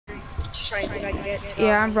Just trying to see if I can get.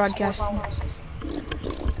 Yeah, I'm broadcasting.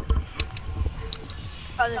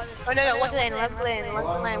 Oh no, left lane,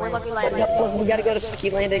 we're lucky lane. Look, we gotta go to Sticky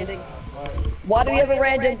Landing. Why do we have a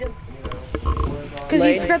random? Because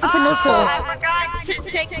you forgot to put no for. I forgot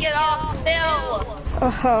to take it off, Bill.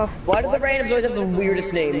 Why do the randoms always have the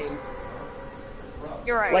weirdest names?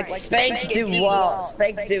 You're right. Like Spank do well,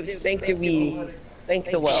 Spank do we, Spank the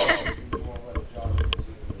well.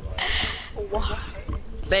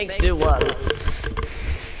 Spank do well.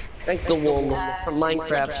 Spank the wool from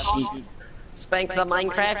Minecraft sheep. Spank the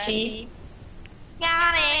Minecraft sheep.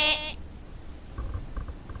 Got it.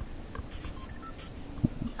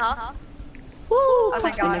 Huh? Woo! I was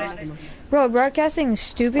like, got it. Bro, broadcasting is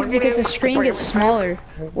stupid because the screen gets smaller.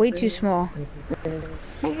 Way too small.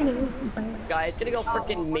 Guys, gonna go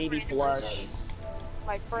freaking maybe flush.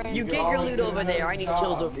 My friend. You get your loot over there. I need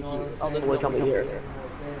kills over here. Oh, there's one coming here.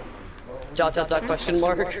 Dot dot dot question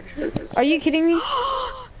mark. Are you kidding me?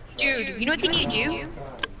 Dude, you know what they need to do?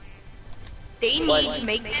 They need to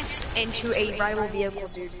make this into a rival vehicle,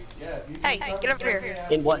 dude. Hey, get over here.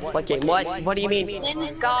 In what game? What do you mean?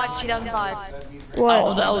 In God 2005. What?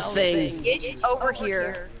 Oh, those things. Get over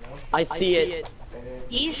here. I see it.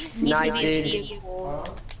 These needs to be a vehicle.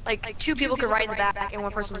 Like two people could ride in the back and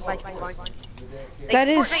one person would fight the front. That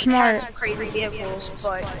is smart. Has crazy vehicles,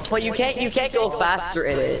 But you can't go faster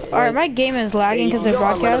in it. Alright, my game is lagging because of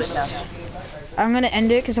broadcast. I'm gonna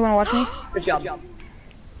end it because I want to watch me. Good job.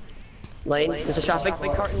 Lane, there's a shopping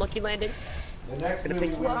cart in Lucky Landing. The next movie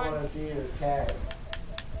we want to see is Tag.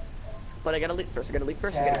 But I gotta leave first. We gotta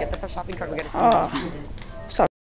get the shopping cart. We gotta see.